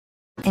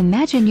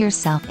Imagine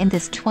yourself in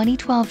this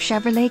 2012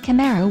 Chevrolet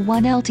Camaro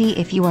 1LT.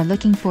 If you are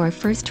looking for a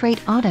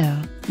first-rate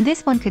auto,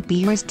 this one could be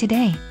yours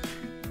today.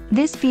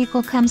 This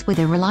vehicle comes with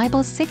a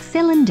reliable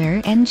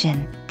 6-cylinder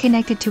engine,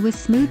 connected to a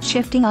smooth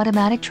shifting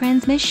automatic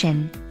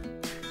transmission.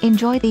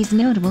 Enjoy these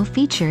notable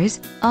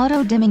features: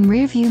 auto-dimming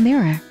rearview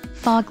mirror,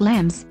 fog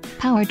lamps,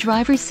 power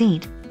driver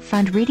seat,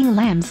 front reading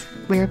lamps,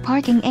 rear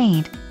parking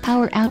aid,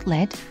 power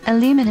outlet,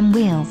 aluminum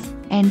wheels,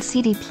 and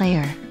CD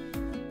player.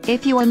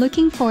 If you are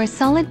looking for a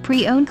solid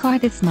pre-owned car,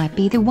 this might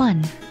be the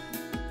one.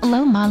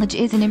 Low mileage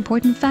is an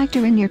important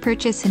factor in your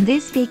purchase, and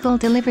this vehicle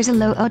delivers a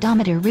low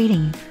odometer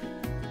reading.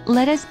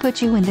 Let us put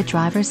you in the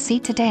driver's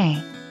seat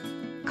today.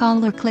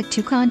 Call or click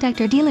to contact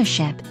our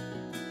dealership.